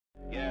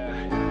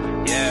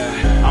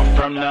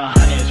from the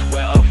hundreds,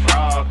 where a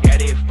frog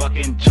got it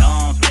fucking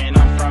Jones. Man,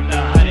 I'm from the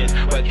hundreds,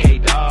 where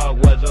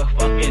K-Dog was a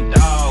fucking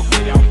dog.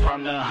 Man, I'm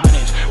from the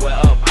hundreds, where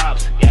a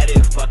Pops got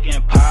it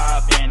fucking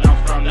pop. And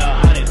I'm from the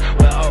hundreds,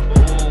 where a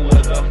fool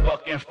was a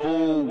fucking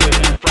fool.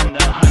 Women from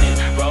the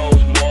hundreds,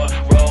 Rosemore,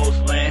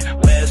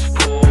 Roseland, West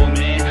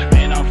Pullman.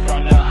 Man, I'm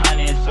from the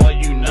hundreds, so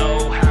you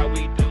know how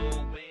we do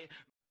it.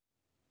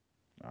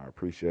 I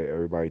appreciate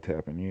everybody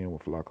tapping in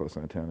with Flacco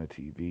Santana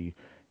TV.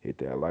 Hit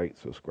that like,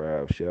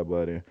 subscribe, share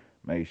button.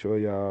 Make sure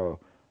y'all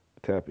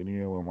tapping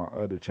in with my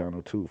other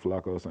channel too,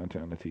 Flacco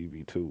Santana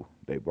TV too.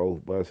 They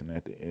both busting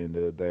at the end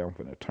of the day. I'm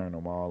finna turn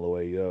them all the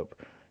way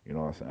up. You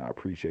know what I'm saying? I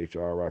appreciate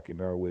y'all rocking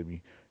there with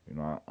me. You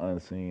know,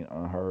 unseen,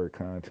 unheard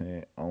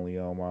content only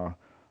on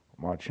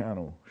my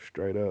channel,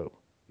 straight up.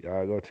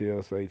 Y'all go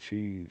tell Say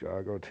Cheese.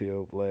 Y'all go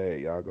tell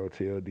Vlad. Y'all go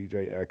tell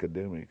DJ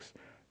Academics.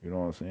 You know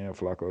what I'm saying?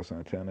 Flacco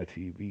Santana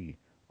TV.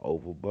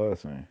 Over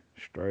busing.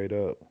 Straight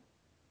up.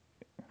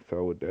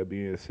 So with that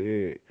being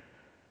said,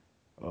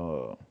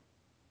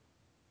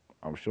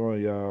 I'm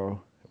showing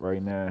y'all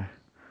right now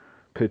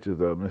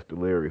pictures of Mr.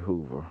 Larry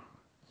Hoover.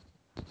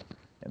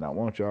 And I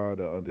want y'all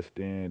to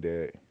understand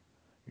that,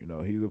 you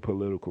know, he's a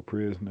political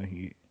prisoner.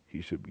 He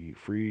should be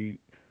freed.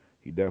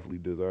 He definitely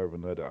deserves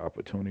another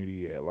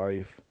opportunity at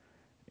life,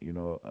 you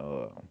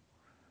know,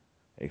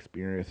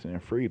 experiencing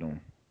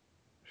freedom.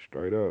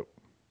 Straight up.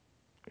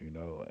 You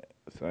know,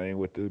 same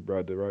with this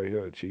brother right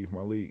here, Chief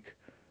Malik.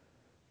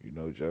 You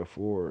know, Jeff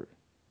Ford.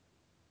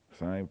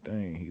 Same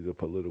thing. He's a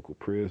political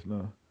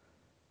prisoner.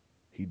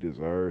 He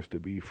deserves to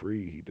be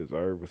free. He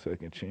deserves a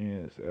second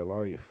chance at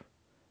life.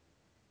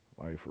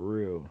 Like, for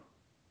real.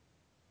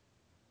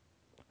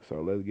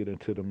 So let's get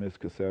into the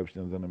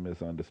misconceptions and the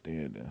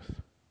misunderstandings.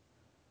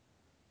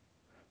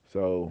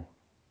 So,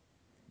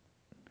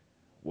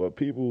 what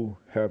people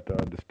have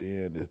to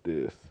understand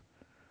is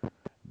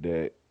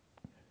that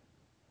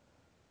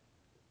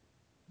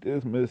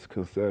this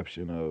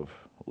misconception of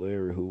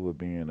Larry Hoover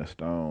being a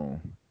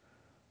stone,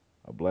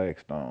 a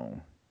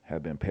Blackstone,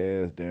 have been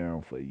passed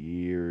down for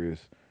years,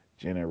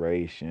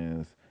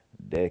 generations,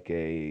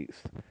 decades.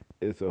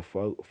 It's a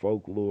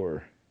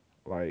folklore.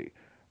 Like,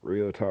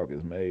 real talk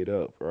is made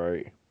up,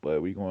 right?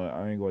 But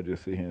I ain't gonna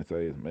just sit here and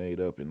say it's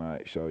made up and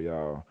not show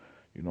y'all,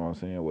 you know what I'm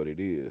saying, what it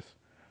is.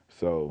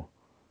 So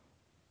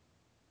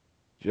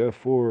Jeff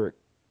Ford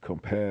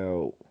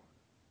compiled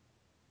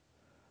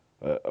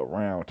a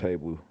round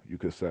table, you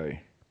could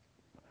say,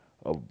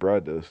 of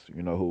brothers,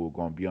 you know, who were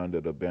gonna be under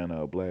the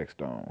banner of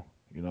Blackstone.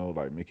 You know,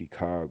 like Mickey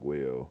Cogwell.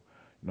 You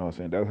know what I'm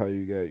saying? That's how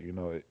you got, you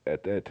know,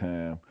 at that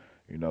time,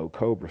 you know,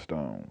 Cobra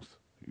Stones.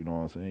 You know what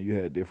I'm saying? You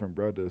had different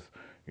brothers,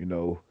 you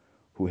know,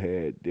 who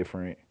had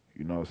different,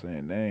 you know what I'm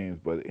saying, names,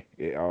 but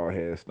it all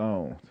had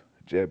stones.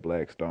 Jet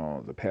Black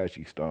Stones,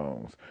 Apache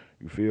Stones.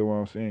 You feel what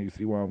I'm saying? You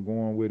see where I'm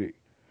going with it?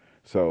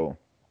 So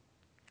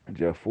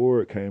Jeff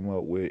Ford came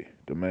up with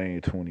the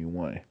main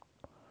 21.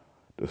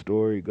 The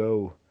story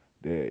go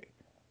that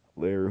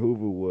Larry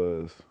Hoover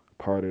was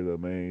part of the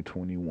main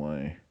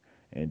 21,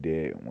 and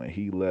that when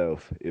he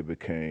left, it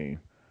became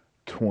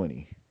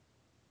 20.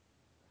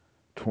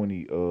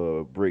 20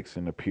 bricks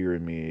in the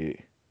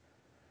pyramid,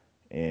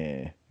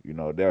 and you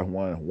know that's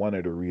one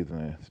of the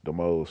reasons the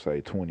moles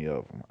say 20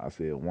 of them. I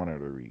said one of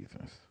the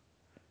reasons.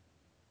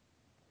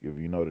 If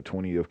you know the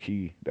 20th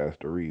key, that's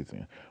the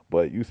reason.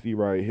 But you see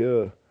right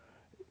here,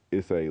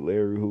 it say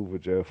Larry Hoover,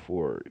 Jeff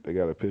Ford. They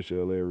got a picture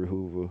of Larry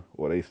Hoover,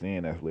 or they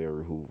saying that's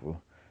Larry Hoover,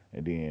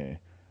 and then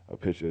a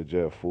picture of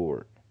Jeff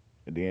Ford.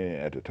 And then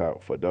at the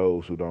top, for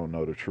those who don't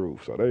know the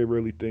truth. So they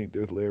really think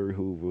there's Larry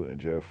Hoover and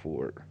Jeff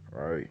Ford,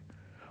 right?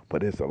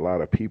 But it's a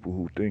lot of people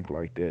who think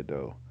like that,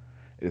 though.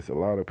 It's a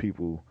lot of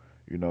people,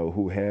 you know,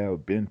 who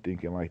have been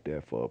thinking like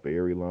that for a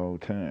very long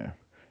time.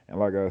 And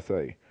like I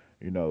say,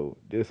 you know,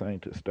 this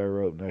ain't to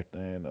stir up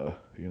nothing,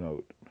 you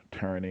know,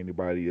 turn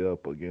anybody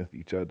up against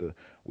each other.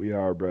 We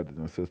are brothers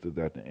and sisters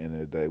at the end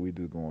of the day. We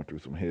just going through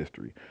some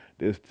history.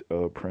 This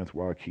Prince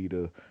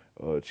Wakita,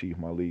 Chief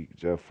Malik,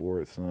 Jeff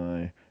Ford's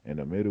son. In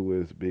the middle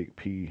is Big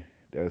P.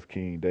 That's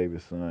King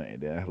David's son.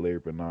 And then that's Larry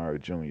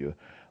Bernard Jr.,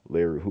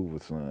 Larry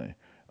Hoover's son.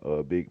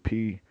 Big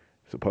P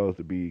supposed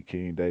to be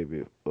King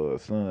David's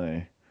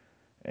son.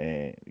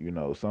 And, you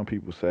know, some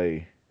people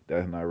say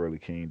that's not really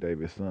King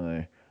David's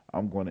son.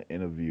 I'm going to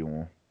interview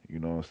him, you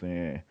know what I'm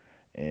saying?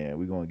 And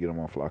we're going to get him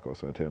on Flacco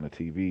Santana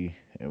TV,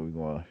 and we're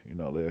going to, you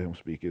know, let him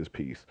speak his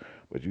piece.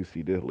 But you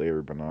see this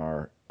Larry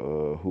Bernard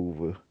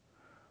Hoover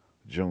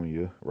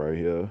Jr. right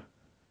here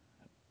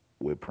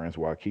with Prince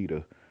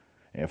Wakita.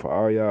 And for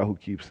all y'all who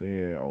keep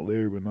saying, oh,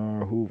 Larry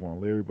Bernard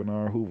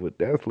Hoover,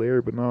 that's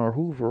Larry Bernard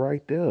Hoover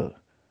right there.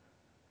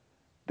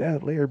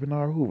 That's Larry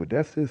Bernard Hoover.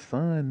 That's his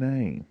son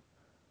name.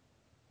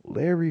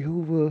 Larry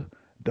Hoover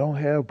don't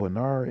have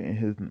Bernard in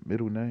his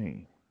middle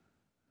name.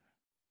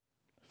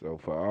 So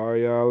for all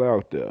y'all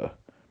out there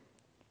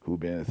who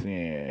been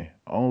saying,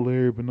 on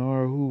Larry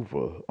Bernard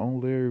Hoover,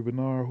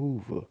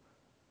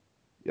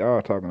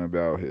 y'all talking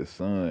about his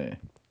son.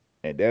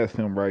 And that's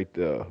him right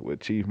there with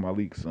Chief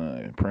Malik's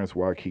son, Prince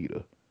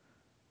Wakita.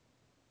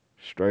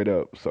 Straight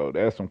up. So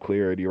that's some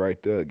clarity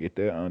right there. Get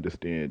that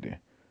understanding.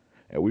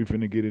 And we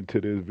finna get into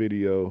this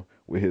video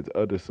with his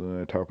other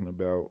son talking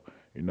about,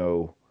 you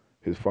know,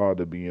 his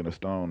father being a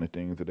stone and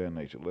things of that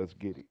nature. Let's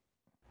get it.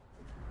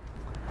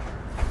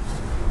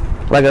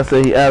 Like I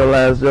said, he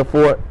idolized Jeff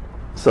for it.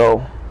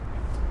 So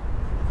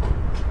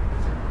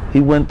he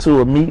went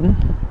to a meeting,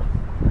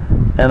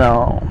 and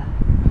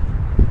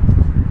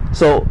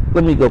so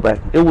let me go back.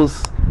 It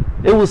was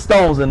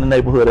stones in the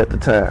neighborhood at the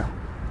time,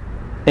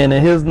 and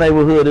in his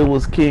neighborhood it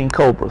was King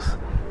Cobras.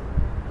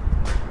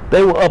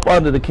 They were up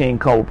under the King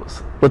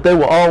Cobras, but they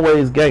were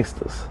always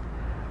gangsters.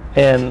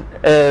 And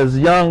as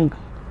young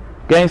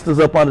gangsters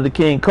up under the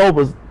King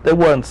Cobras, they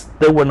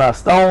were not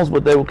stones,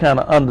 but they were kind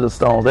of under the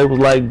stones. They was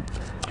like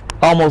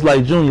almost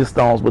like junior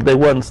stones, but they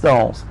wasn't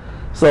stones.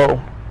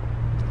 So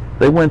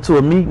they went to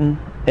a meeting,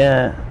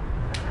 and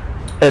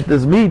at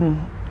this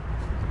meeting,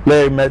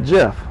 Larry met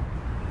Jeff.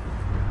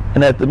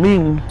 And at the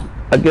meeting,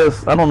 I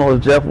guess, I don't know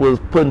if Jeff was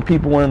putting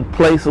people in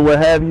place or what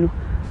have you,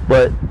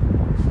 but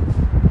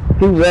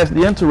he was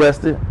actually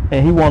interested,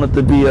 and he wanted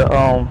to be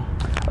a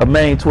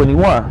main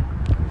 21.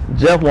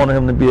 Jeff wanted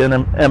him to be an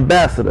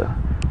ambassador,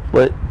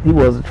 but he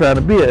wasn't trying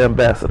to be an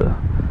ambassador.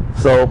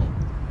 So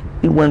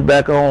he went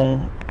back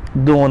on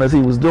doing as he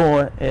was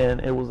doing,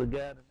 and it was a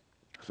guy.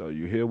 So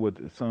you hear what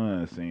the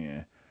son's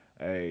saying.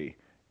 Hey,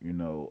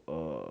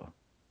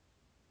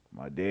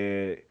 my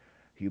dad,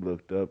 he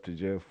looked up to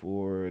Jeff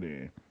Ford,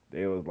 and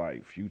they was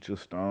like future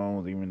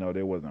stones, even though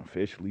they wasn't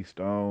officially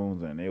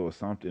stones, and they was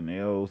something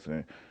else.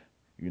 And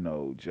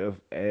Jeff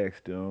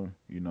asked him,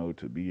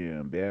 to be an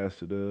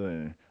ambassador,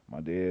 and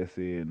my dad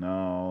said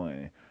no,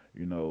 and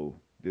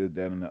this,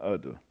 that, and the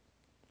other.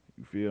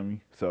 You feel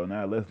me? So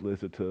now let's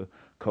listen to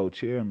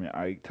co-chairman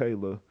Ike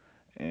Taylor,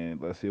 and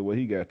let's hear what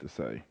he got to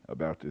say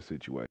about this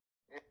situation.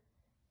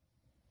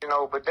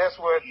 But that's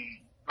what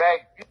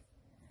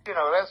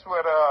that's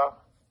what I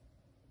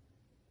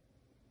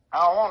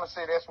don't want to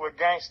say that's what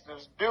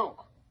gangsters do,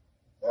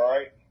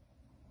 right?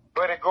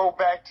 But it go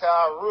back to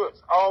our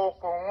roots. All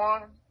for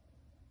one.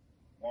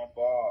 One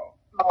for all.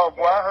 Oh,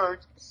 boy, I heard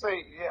you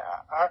say, yeah,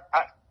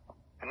 I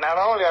not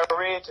only I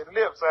read your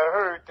lips, I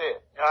heard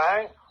that, all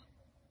right?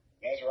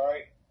 That's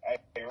right.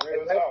 That's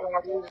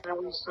one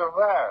reason we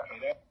survive.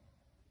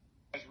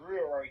 That's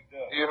real right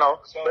there.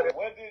 So but as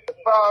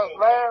far as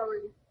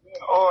Larry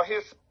or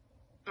his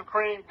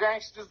Supreme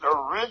Gangsters, the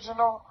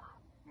original,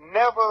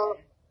 never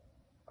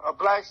a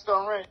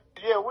Blackstone ring.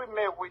 Yeah, we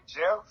met with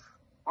Jeff.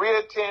 We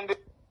attended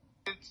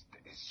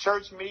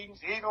church meetings.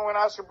 Even when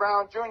Oscar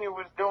Brown Jr.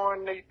 was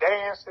doing the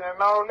dancing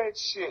and all that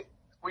shit,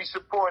 we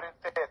supported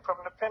that from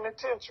the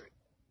penitentiary.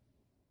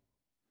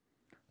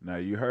 Now,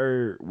 you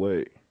heard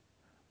what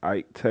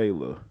Ike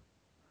Taylor,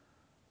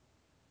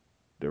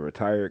 the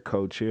retired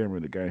co-chairman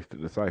of the Gangster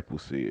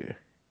Disciples, said.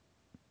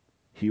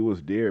 He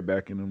was there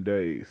back in them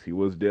days. He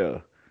was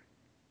there.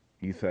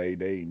 He said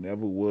they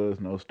never was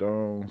no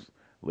stones.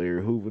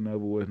 Larry Hoover never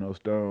was no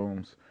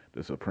stones.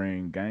 The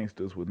Supreme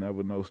Gangsters was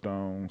never no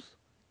stones.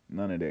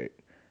 None of that.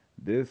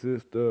 This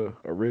is the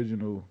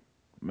original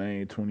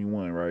main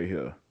 21 right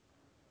here.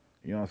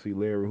 You don't see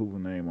Larry Hoover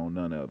name on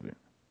none of it.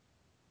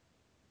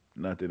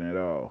 Nothing at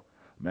all.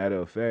 Matter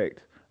of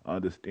fact,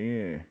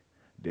 understand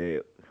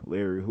that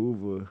Larry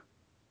Hoover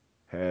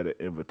had an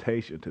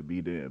invitation to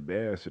be the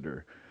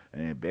ambassador.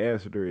 An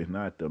ambassador is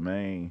not a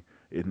main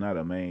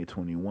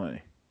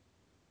 21.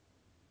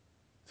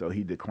 So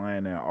he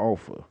declined that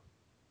offer.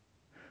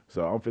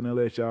 So I'm finna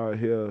let y'all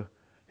hear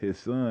his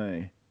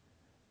son,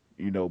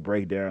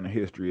 break down the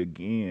history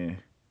again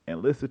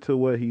and listen to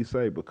what he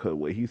say, because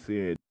what he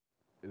said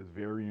is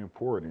very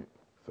important.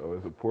 So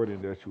it's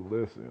important that you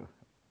listen.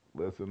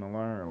 Listen and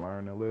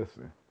learn and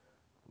listen.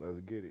 Let's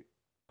get it.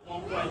 At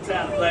one point in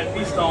time, the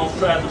Black Stones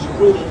tried to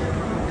recruit him,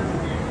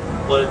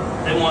 but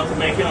they wanted to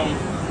make him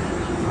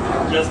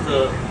just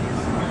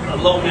a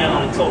low man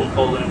on the totem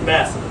pole, an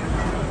ambassador.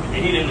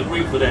 And he didn't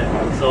agree for that.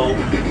 So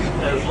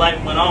as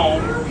life went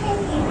on,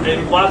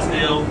 David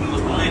Wattsdale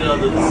was the leader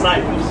of the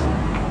Disciples.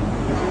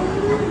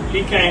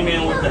 He came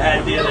in with the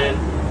idea that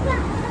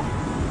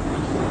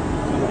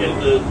if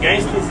the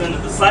gangsters and the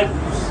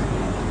disciples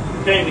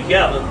came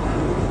together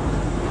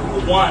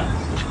for one,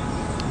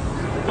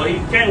 well, he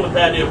came with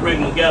the idea of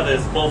bringing them together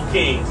as both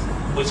kings,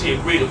 which he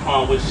agreed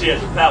upon, which shared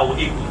the power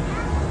equally.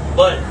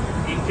 But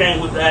he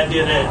came with the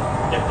idea that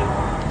if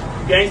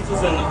the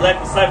gangsters and the black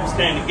disciples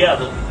came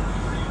together,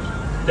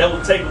 that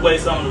would take away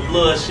some of the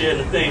bloodshed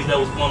and the things that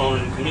was going on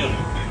in the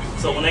community.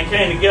 So when they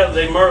came together,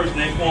 they merged and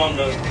they formed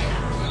the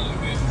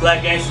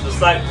Black Gangster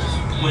Disciples,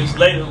 which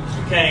later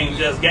became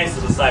just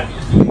Gangster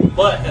Disciples.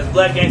 But as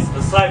Black Gangster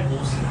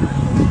Disciples,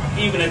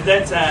 even at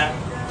that time,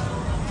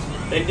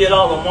 they did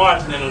all the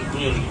marketing in the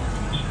community.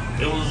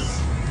 It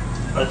was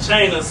a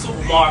chain of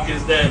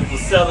supermarkets that was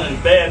selling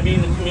bad meat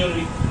in the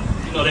community.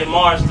 They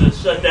marched to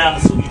shut down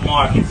the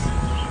supermarkets.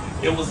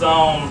 It was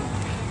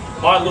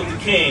Martin Luther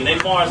King. They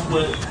marched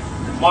with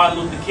Martin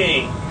Luther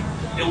King.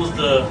 It was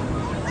the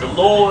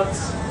Lords,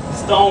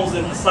 Stones,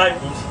 and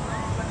Disciples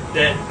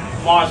that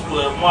marched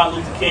with Martin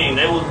Luther King.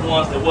 They were the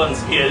ones that wasn't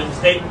scared. It was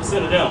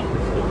 80% of them.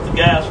 It was the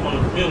guys from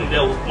the community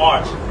that was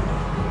marching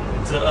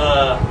to,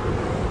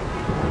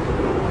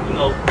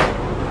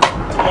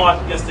 to march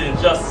against the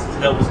injustices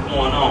that was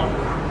going on.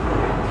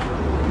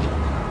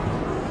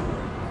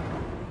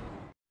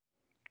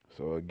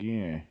 So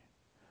again,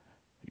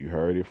 you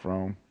heard it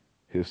from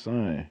his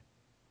son.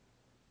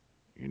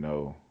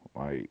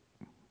 Like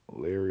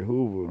Larry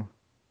Hoover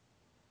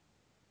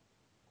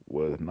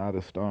was not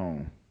a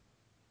stone.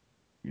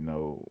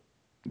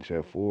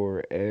 Jeff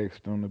Ford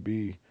asked him to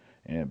be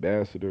an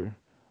ambassador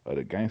of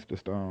the Gangster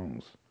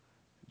Stones.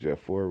 Jeff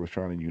Ford was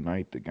trying to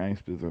unite the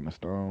gangsters and the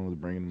Stones,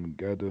 bring them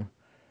together,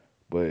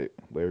 but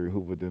Larry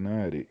Hoover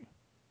denied it.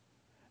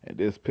 And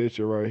this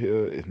picture right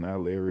here is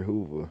not Larry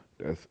Hoover.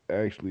 That's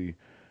actually,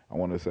 I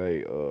want to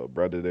say,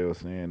 brother they were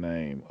saying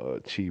named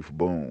Chief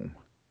Boom.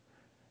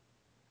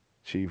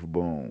 Chief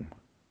Boom.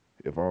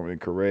 If I'm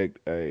incorrect,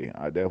 hey,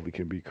 I definitely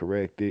can be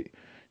corrected.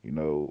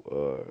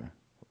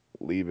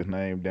 Leave his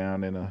name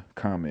down in the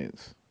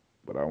comments.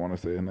 But I want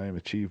to say his name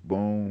is Chief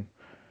Boom,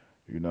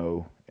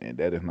 and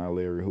that is not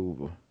Larry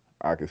Hoover.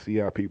 I can see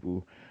how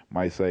people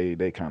might say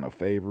they kind of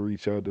favor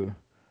each other,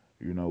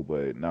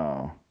 but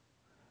nah,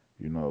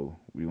 we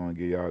gonna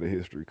get y'all the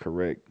history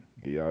correct,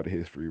 get y'all the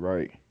history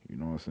right, you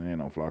know what I'm saying,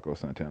 on Flacco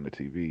Santana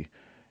TV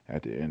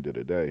at the end of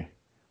the day.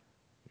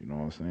 You know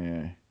what I'm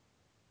saying?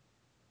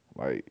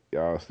 Like,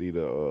 y'all see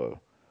the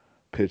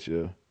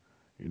picture,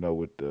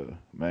 with the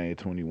main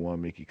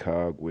 21 Mickey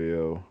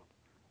Cogwell,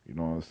 you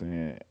know what I'm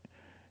saying?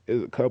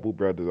 There's a couple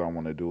brothers I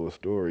want to do a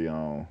story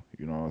on,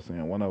 you know what I'm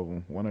saying?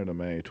 One of the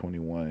main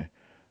 21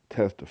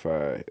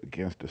 testified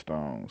against the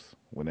Stones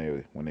when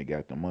they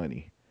got the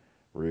money,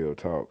 real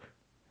talk.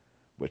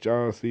 But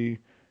y'all see,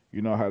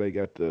 how they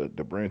got the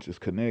branches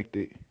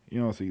connected.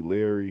 You don't see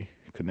Larry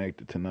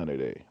connected to none of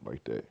that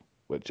like that.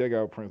 But check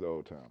out Prince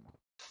Old Timer.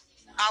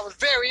 I was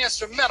very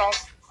instrumental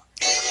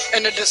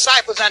in the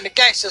disciples and the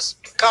gangsters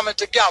coming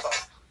together.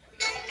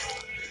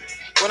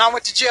 When I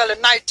went to jail in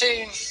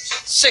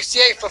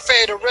 1968 for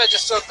failure to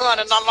register a gun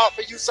and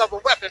unlawful use of a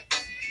weapon,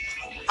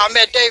 I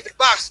met David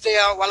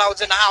Boxdale while I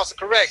was in the House of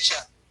Correction.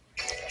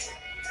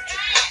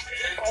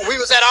 We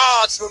was at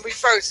odds when we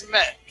first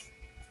met.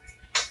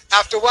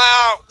 After a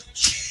while,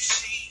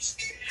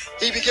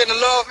 he began to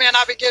love me and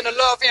I began to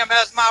love him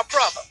as my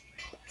brother.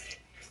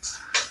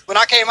 When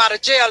I came out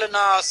of jail in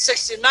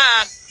 '69,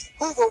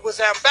 Hoover was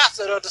the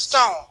ambassador of the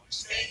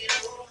Stones.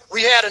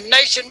 We had a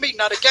nation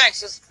meeting of the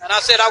gangsters, and I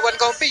said I wasn't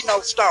going to be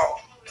no Stone.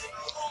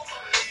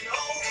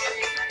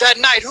 That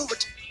night, Hoover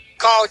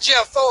called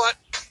Jeff Ford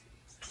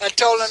and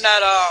told him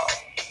that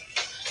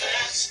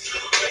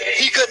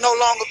he could no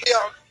longer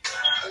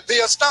be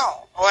a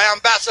Stone or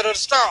ambassador of the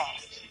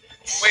Stones.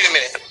 Wait a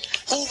minute.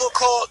 Who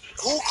called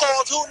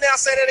who now?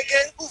 Say that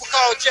again. Hoover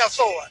called Jeff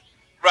Ford.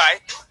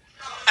 Right.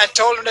 And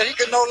told him that he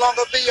could no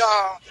longer be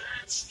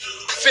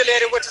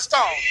affiliated with the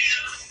Stones.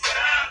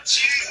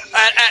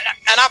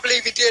 And I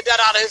believe he did that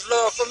out of his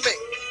love for me.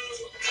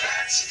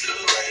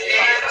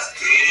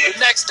 The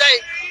next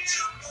day,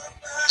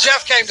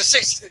 Jeff came to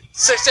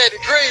 680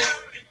 Green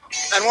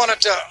and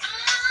wanted to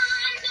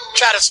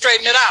try to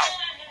straighten it out.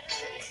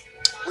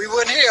 We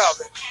wouldn't hear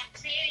of it.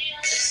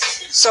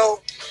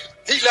 So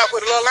he left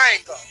with a little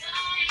anger.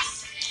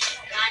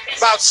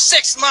 About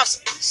 6 months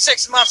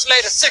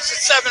later, 6 or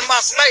 7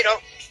 months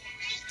later,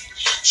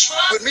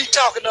 with me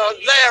talking to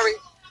Larry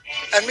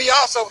and me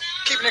also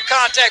keeping in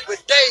contact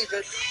with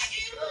David,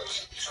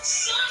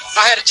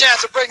 I had a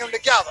chance to bring them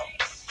together.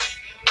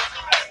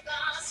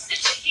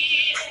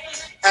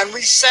 And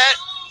we sat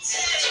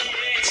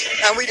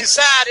and we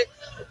decided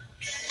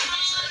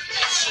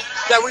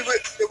that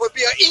it would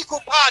be an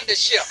equal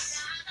partnership.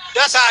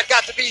 That's how it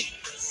got to be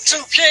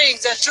 2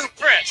 kings and 2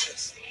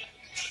 princes.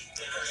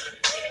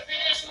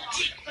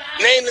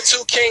 Name the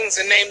 2 kings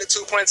and name the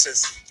 2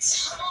 princes.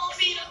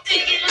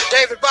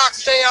 David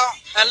Boxdale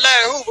and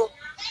Larry Hoover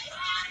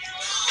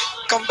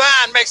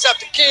combined makes up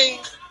the king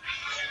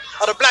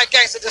of the Black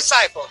Gangster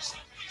Disciples.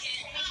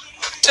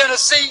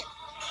 Tennessee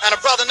and a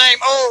brother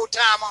named Old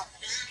Timer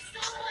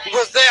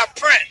was their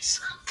prince,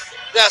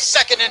 their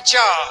second in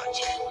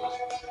charge.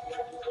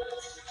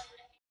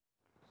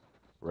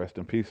 Rest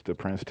in peace to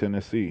Prince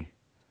Tennessee.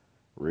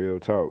 Real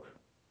talk.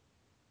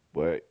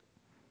 But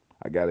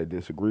I gotta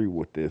disagree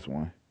with this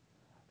one.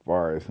 As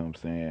far as him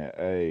saying,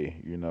 hey,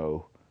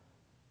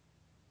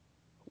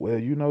 well,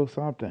 you know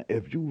something,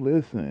 if you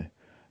listen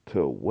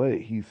to what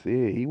he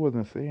said, he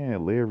wasn't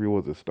saying Larry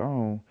was a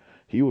Stone.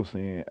 He was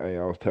saying, hey,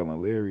 I was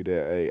telling Larry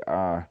that, hey,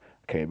 I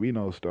can't be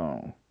no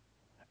Stone.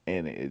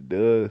 And it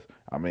does,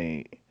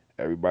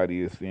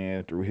 everybody is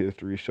saying through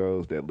history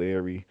shows that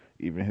Larry,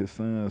 even his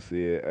son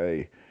said,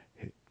 hey,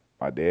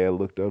 my dad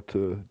looked up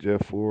to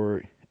Jeff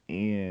Ford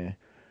and,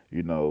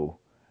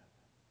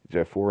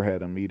 Jeff Ford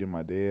had a meeting,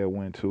 my dad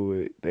went to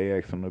it, they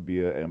asked him to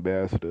be an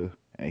ambassador,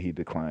 and he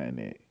declined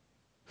it.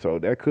 So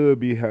that could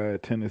be how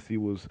Tennessee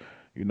was,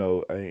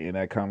 in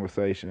that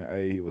conversation,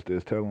 hey, he was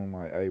just telling him,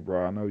 like, hey,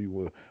 bro, I know you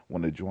would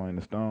want to join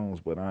the Stones,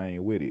 but I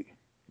ain't with it.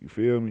 You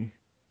feel me?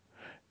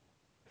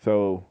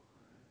 So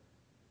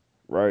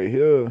right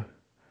here,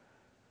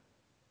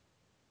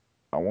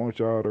 I want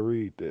y'all to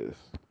read this.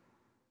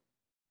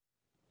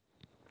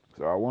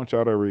 So I want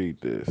y'all to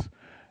read this.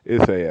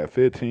 It say at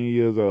 15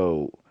 years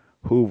old,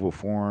 Hoover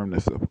formed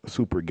a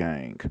super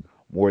gang,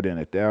 more than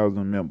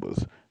 1,000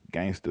 members.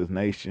 Gangsters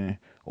Nation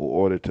were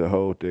ordered to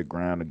hold their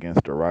ground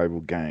against the rival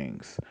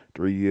gangs.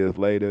 3 years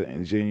later,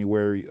 in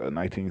January of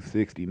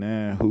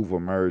 1969, Hoover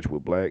merged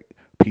with Black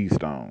P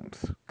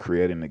Stones,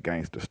 creating the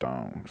Gangster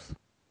Stones.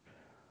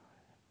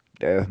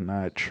 That's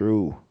not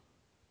true.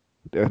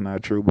 That's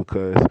not true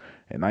because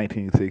in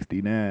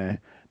 1969,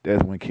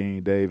 that's when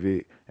King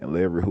David and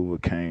Larry Hoover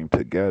came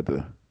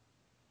together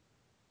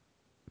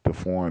to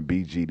form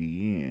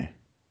BGDN.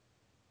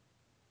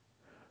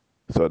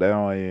 So that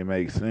don't even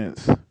make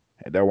sense.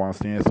 And that's why I'm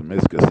saying some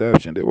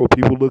misconception. There were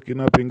people looking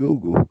up in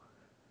Google.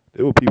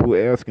 There were people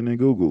asking in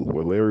Google,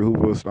 were Larry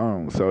Hoover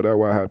Stone? So that's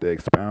why I have to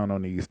expound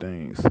on these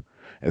things.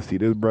 And see,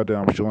 this brother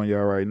I'm showing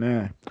y'all right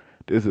now,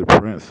 this is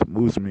Prince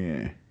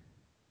Mooseman.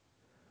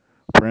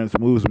 Prince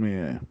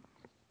Mooseman.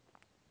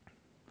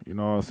 You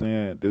know what I'm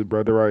saying? This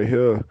brother right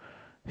here,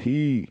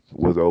 he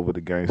was over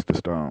the Gangster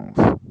Stones.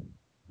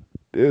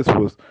 This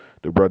was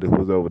the brother who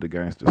was over the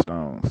Gangster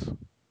Stones.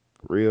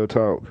 Real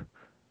talk.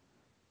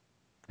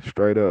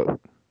 Straight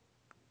up.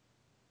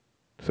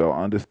 So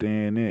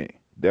understand it.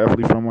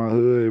 Definitely from my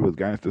hood, it was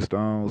Gangster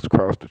Stones,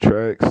 Cross the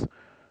Tracks.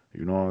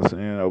 You know what I'm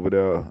saying? Over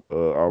there,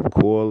 off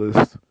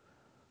Corliss.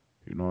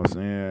 You know what I'm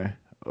saying?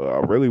 I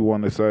really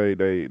want to say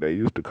they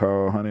used to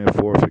call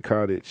 104th and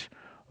Cottage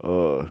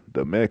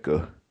the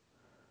Mecca.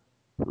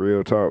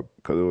 Real talk.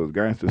 Because it was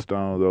Gangster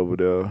Stones over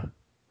there.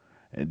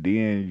 And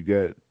then you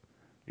got,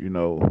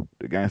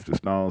 the Gangster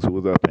Stones who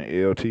was up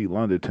in LT,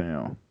 London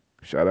Town.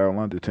 Shout out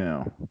London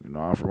Town.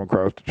 I'm from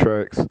across the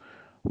tracks.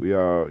 We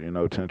all,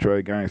 10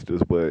 trade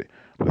gangsters, but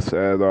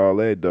besides all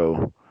that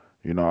though,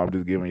 I'm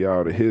just giving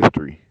y'all the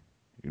history,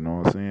 you know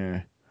what I'm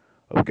saying,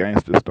 of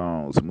Gangster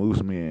Stones,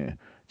 Moose Men.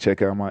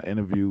 Check out my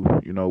interview,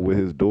 with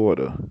his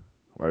daughter,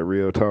 like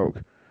real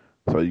talk,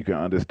 so you can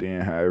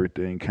understand how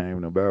everything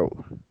came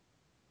about.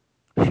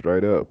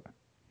 Straight up.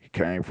 He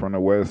came from the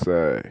west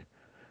side,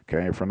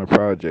 came from the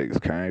projects,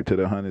 came to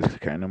the hundreds,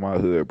 came to my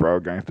hood,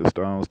 brought Gangster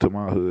Stones to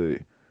my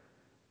hood,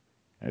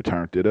 and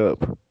turned it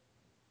up.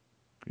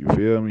 You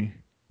feel me?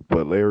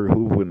 But Larry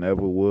Hoover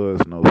never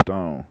was no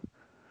Stone.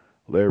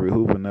 Larry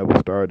Hoover never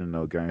started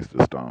no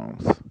Gangster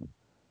Stones.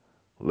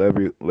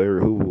 Larry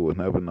Hoover was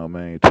never no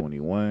Main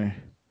 21.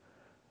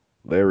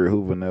 Larry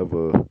Hoover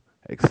never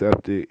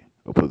accepted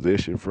a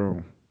position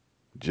from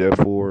Jeff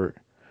Ford.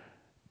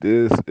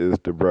 This is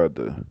the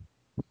brother.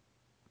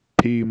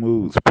 P.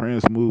 Moose,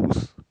 Prince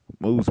Moose,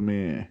 Moose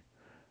Man.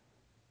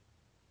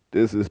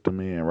 This is the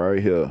man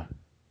right here.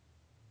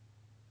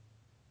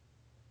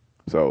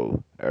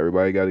 So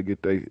everybody got to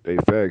get they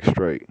facts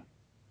straight.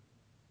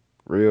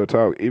 Real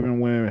talk. Even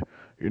when,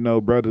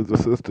 brothers or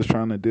sisters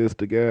trying to diss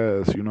the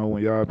guys,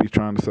 when y'all be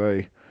trying to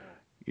say,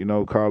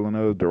 calling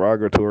us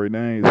derogatory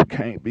names, it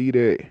can't be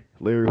that.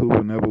 Larry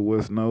Hoover never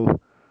was no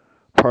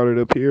part of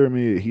the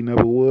pyramid. He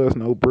never was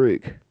no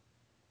brick.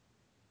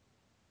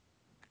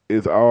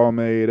 It's all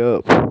made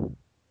up.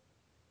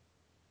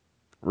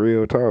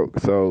 Real talk.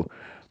 So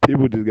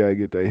people just gotta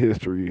get their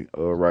history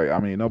right. I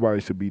mean,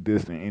 nobody should be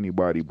dissing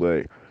anybody,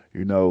 but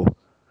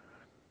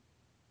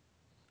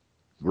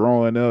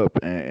growing up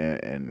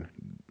and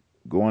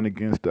going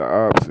against the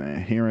ops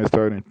and hearing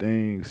certain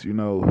things,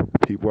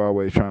 people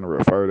always trying to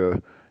refer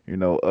to,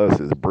 us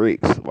as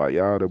bricks. Like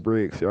y'all the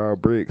bricks, y'all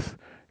bricks.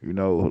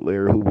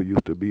 Larry Hoover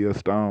used to be a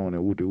stone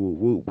and whoop whoop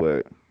whoop,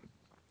 but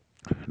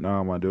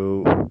nah, my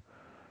dude,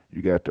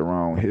 you got the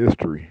wrong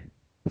history.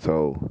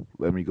 So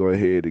let me go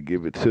ahead and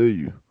give it to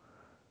you.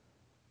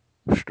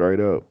 Straight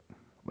up.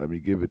 Let me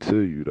give it to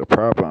you. The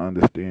proper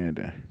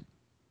understanding.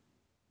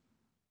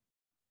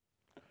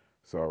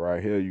 So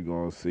right here you're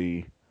gonna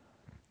see,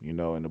 in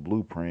the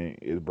blueprint,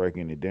 it's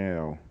breaking it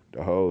down,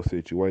 the whole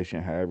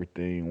situation, how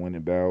everything went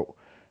about.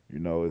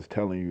 It's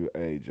telling you,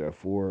 hey, Jeff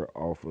Ford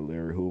offered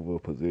Larry Hoover a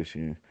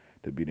position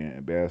to be the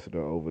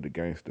ambassador over the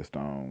Gangster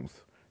Stones.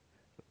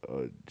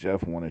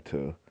 Jeff wanted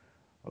to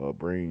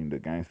bring the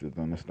Gangsters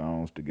and the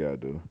Stones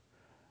together.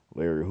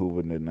 Larry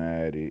Hoover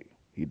denied it.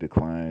 He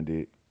declined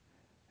it,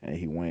 and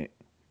he went,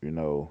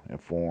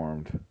 and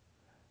formed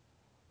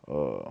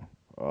uh, an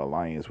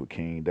alliance with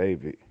King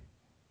David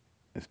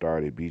and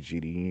started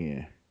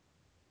BGDN.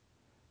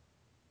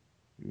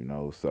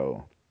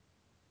 So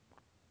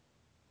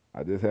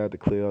I just had to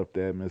clear up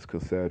that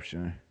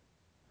misconception.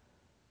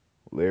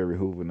 Larry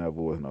Hoover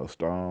never was no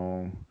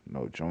Stone,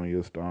 no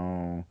Junior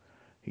Stone.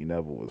 He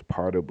never was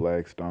part of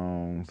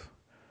Blackstones.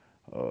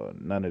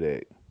 None of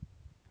that.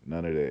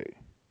 None of that.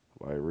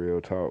 Like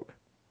real talk.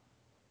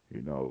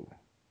 You know,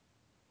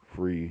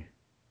 free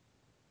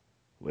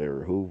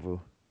Larry Hoover,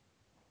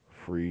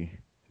 free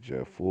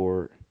Jeff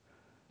Ford.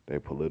 They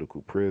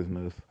political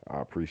prisoners.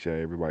 I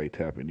appreciate everybody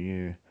tapping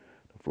in.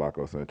 The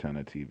Flacco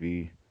Santana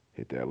TV.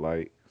 Hit that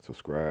like,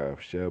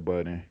 subscribe, share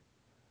button.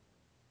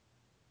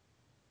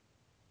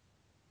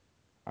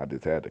 I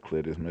just had to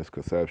clear this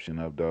misconception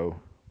up though,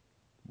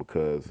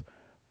 because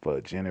For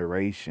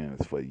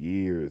generations, for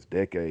years,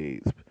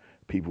 decades,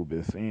 people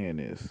been saying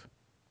this,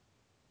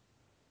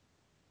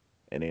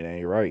 and it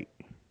ain't right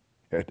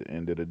at the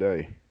end of the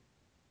day.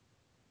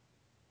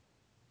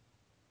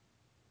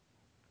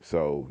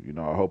 So,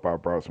 I hope I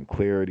brought some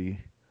clarity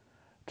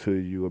to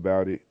you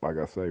about it. Like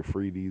I say,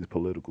 free these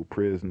political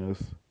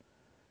prisoners.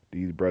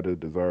 These brothers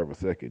deserve a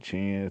second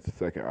chance, a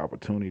second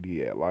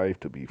opportunity at life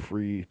to be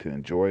free, to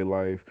enjoy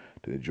life,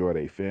 to enjoy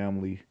their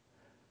family.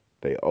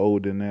 They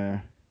older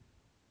now.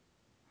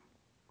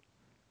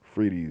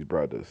 Free these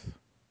brothers.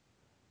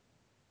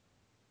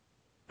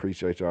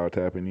 Appreciate y'all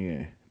tapping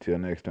in. Till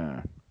next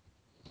time.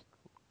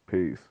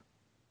 Peace.